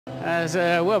As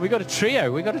well, we got a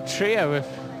trio. We got a trio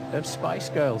of Spice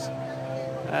Girls.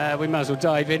 We might as well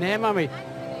dive in here, mummy.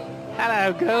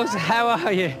 Hello, girls. How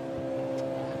are you?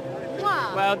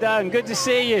 Wow. Well done. Good to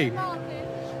see you.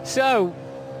 So,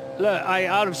 look,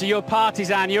 obviously you're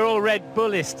partisan. You're all Red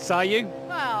Bullists, are you?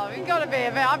 Well, you've got to be a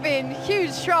bit. I'd be in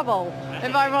huge trouble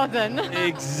if I wasn't.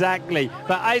 Exactly.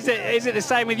 But is it the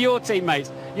same with your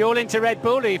teammates? You all into Red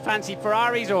Bull? Or you fancy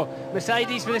Ferraris or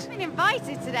Mercedes for this? I've been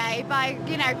invited today by,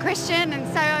 Christian, and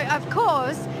so of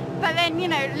course. But then,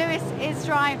 Lewis is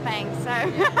driving, so.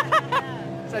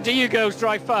 So do you girls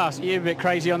drive fast? Are you a bit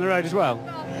crazy on the road as well?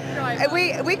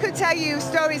 We could tell you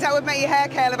stories that would make your hair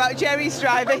curl about Geri's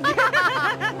driving.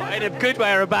 In a good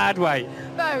way or a bad way?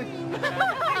 Both.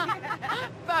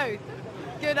 Both.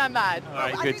 Good and bad. All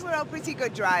right, I good. think we're all pretty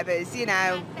good drivers,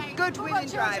 good women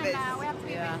drivers.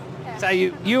 So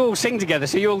you all sing together,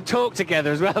 so you all talk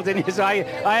together as well, didn't you? So I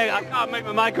can't make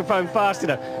my microphone fast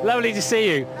enough. Lovely to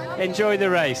see you. Enjoy the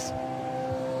race.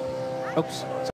 Oops.